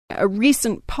A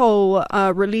recent poll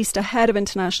released ahead of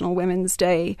International Women's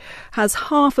Day has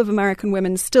half of American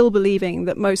women still believing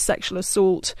that most sexual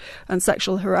assault and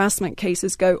sexual harassment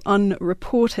cases go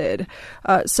unreported.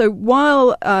 So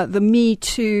while the Me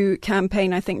Too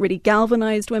campaign, I think, really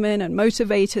galvanized women and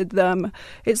motivated them,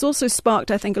 it's also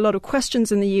sparked, I think, a lot of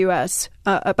questions in the US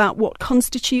about what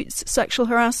constitutes sexual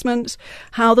harassment,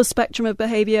 how the spectrum of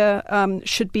behavior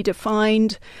should be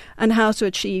defined, and how to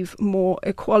achieve more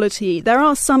equality. There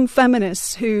are some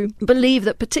feminists who believe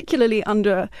that, particularly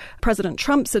under President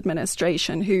Trump's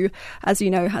administration, who, as you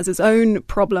know, has his own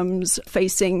problems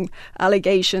facing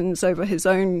allegations over his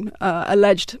own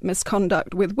alleged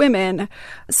misconduct with women,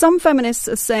 some feminists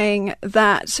are saying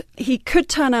that he could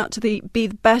turn out to be the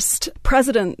best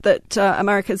president that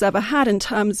America's ever had in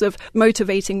terms of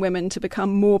motivating women to become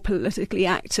more politically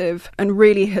active, and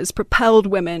really has propelled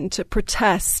women to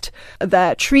protest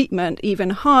their treatment even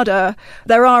harder.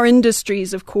 There are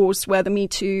industries, of course, where the Me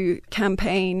Too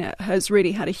campaign has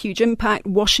really had a huge impact.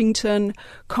 Washington,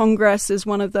 Congress is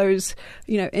one of those,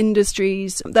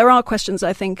 industries. There are questions,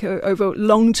 I think, over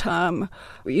long term,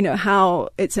 how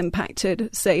it's impacted,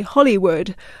 say,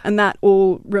 Hollywood, and that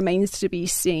all remains to be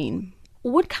seen.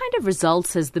 What kind of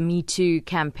results has the Me Too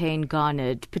campaign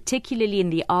garnered, particularly in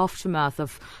the aftermath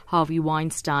of Harvey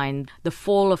Weinstein, the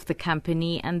fall of the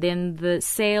company, and then the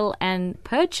sale and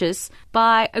purchase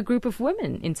by a group of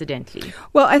women, incidentally?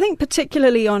 Well, I think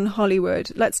particularly on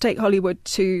Hollywood, let's take Hollywood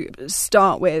to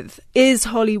start with. Is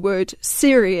Hollywood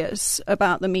serious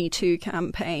about the Me Too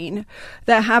campaign?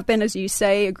 There have been, as you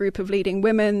say, a group of leading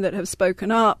women that have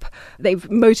spoken up. They've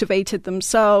motivated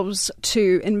themselves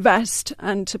to invest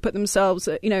and to put themselves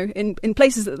in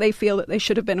places that they feel that they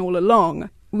should have been all along.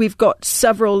 We've got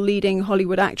several leading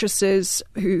Hollywood actresses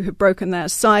who have broken their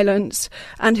silence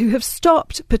and who have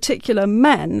stopped particular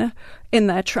men in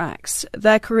their tracks.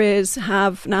 Their careers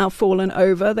have now fallen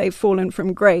over. They've fallen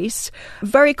from grace.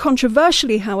 Very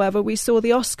controversially, however, we saw the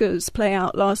Oscars play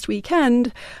out last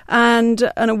weekend and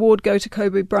an award go to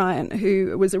Kobe Bryant,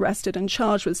 who was arrested and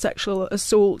charged with sexual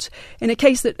assault in a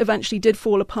case that eventually did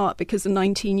fall apart because the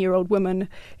 19-year-old woman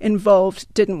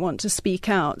involved didn't want to speak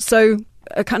out. So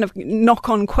a kind of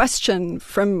knock-on question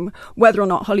from whether or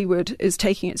not Hollywood is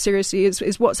taking it seriously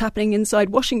is what's happening inside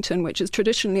Washington, which is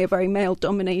traditionally a very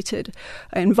male-dominated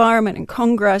environment in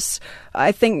Congress.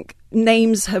 I think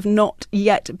names have not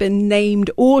yet been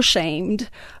named or shamed,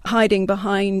 hiding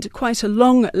behind quite a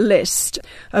long list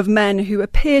of men who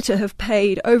appear to have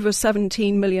paid over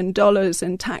 $17 million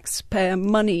in taxpayer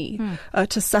money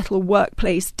to settle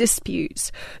workplace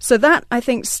disputes. So that, I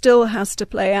think, still has to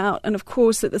play out. And of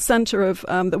course, at the center of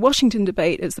the Washington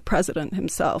debate is the president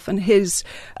himself and his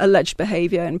alleged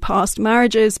behavior in past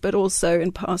marriages, but also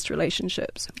in past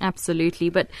relationships. Absolutely.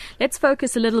 But let's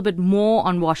focus a little bit more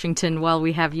on Washington while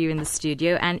we have you in the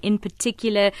studio, and in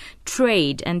particular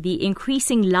trade and the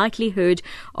increasing likelihood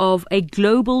of a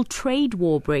global trade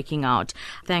war breaking out,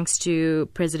 thanks to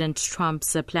President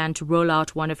Trump's plan to roll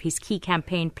out one of his key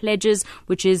campaign pledges,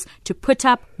 which is to put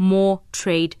up more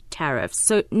trade tariffs.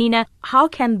 So, Nina, how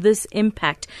can this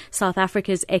impact South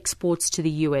Africa's exports to the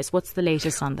US? What's the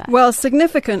latest on that? Well,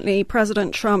 significantly,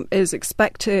 President Trump is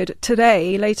expected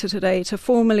later today, to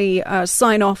formally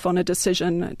sign off on a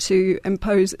decision to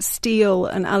impose steel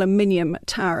and aluminium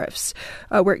tariffs.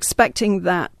 We're expecting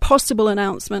that possible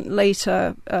announcement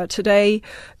later today.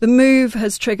 The move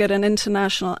has triggered an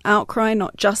international outcry,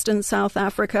 not just in South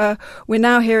Africa. We're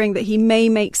now hearing that he may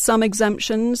make some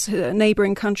exemptions,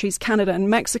 neighbouring countries, Canada and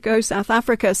Mexico. South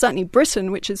Africa, certainly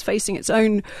Britain, which is facing its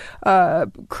own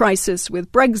crisis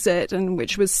with Brexit and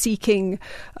which was seeking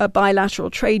a bilateral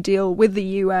trade deal with the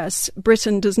US.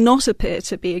 Britain does not appear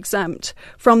to be exempt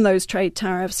from those trade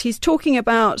tariffs. He's talking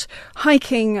about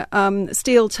hiking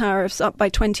steel tariffs up by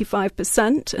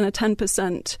 25% and a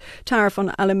 10% tariff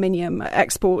on aluminium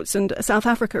exports. And South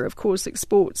Africa, of course,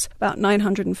 exports about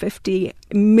 $950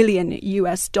 million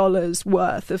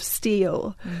worth of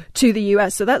steel to the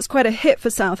US. So that's quite a hit for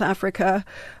South Africa.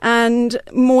 And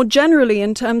more generally,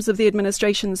 in terms of the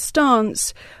administration's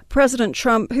stance, President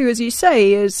Trump, who, as you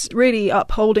say, is really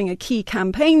upholding a key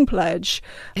campaign pledge,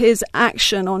 his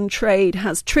action on trade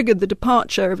has triggered the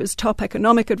departure of his top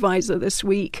economic advisor this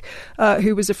week,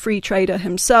 who was a free trader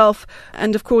himself.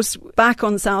 And of course, back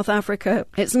on South Africa,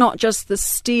 it's not just the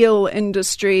steel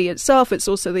industry itself, it's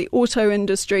also the auto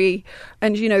industry.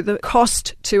 And, the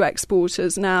cost to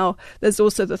exporters now, there's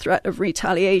also the threat of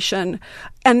retaliation.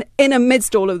 And in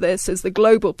amidst all of this is the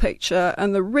global picture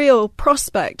and the real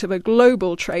prospect of a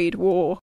global trade war.